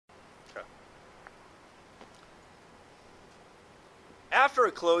After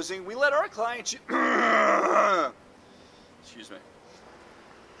a closing, we let our clients excuse me.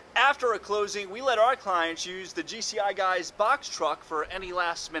 After a closing, we let our clients use the GCI guy's box truck for any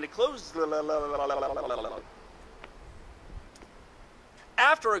last-minute close.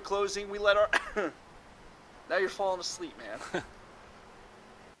 After a closing, we let our... Now you're falling asleep, man.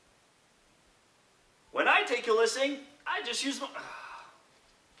 When I take your listing, I just use my...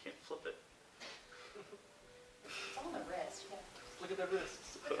 Can't flip it. It's on the wrist. Yeah. Look at the wrist.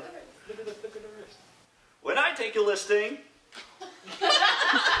 Look at the wrist. When I take your listing...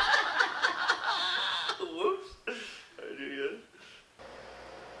 Whoops. I do good.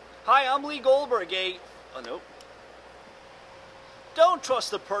 Hi, I'm Lee Goldberg, Oh, nope. Don't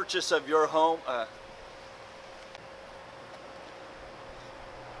trust the purchase of your home...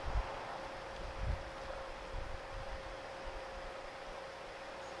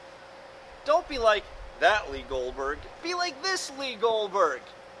 Don't be like that Lee Goldberg. Be like this Lee Goldberg.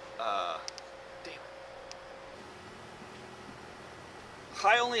 Damn it.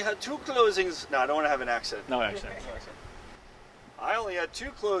 I only had 2 closings. No, I don't want to have an accident. No accident. I only had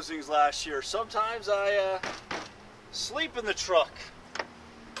 2 closings last year. Sometimes I sleep in the truck.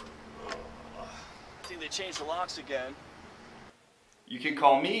 I think they changed the locks again. You can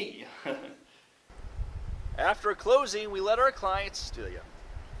call me. After a closing, we let our clients do that again.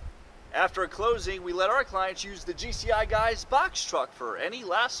 After a closing, we let our clients use the GCI guy's box truck for any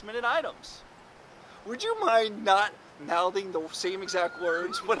last-minute items. Would you mind not mouthing the same exact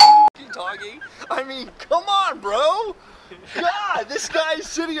words when I'm talking? I mean, come on, bro! God, this guy's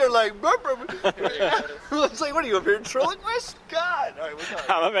sitting here like... It's like, what are you, a ventriloquist? God! All right, we're done.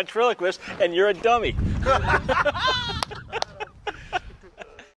 I'm a ventriloquist, and you're a dummy.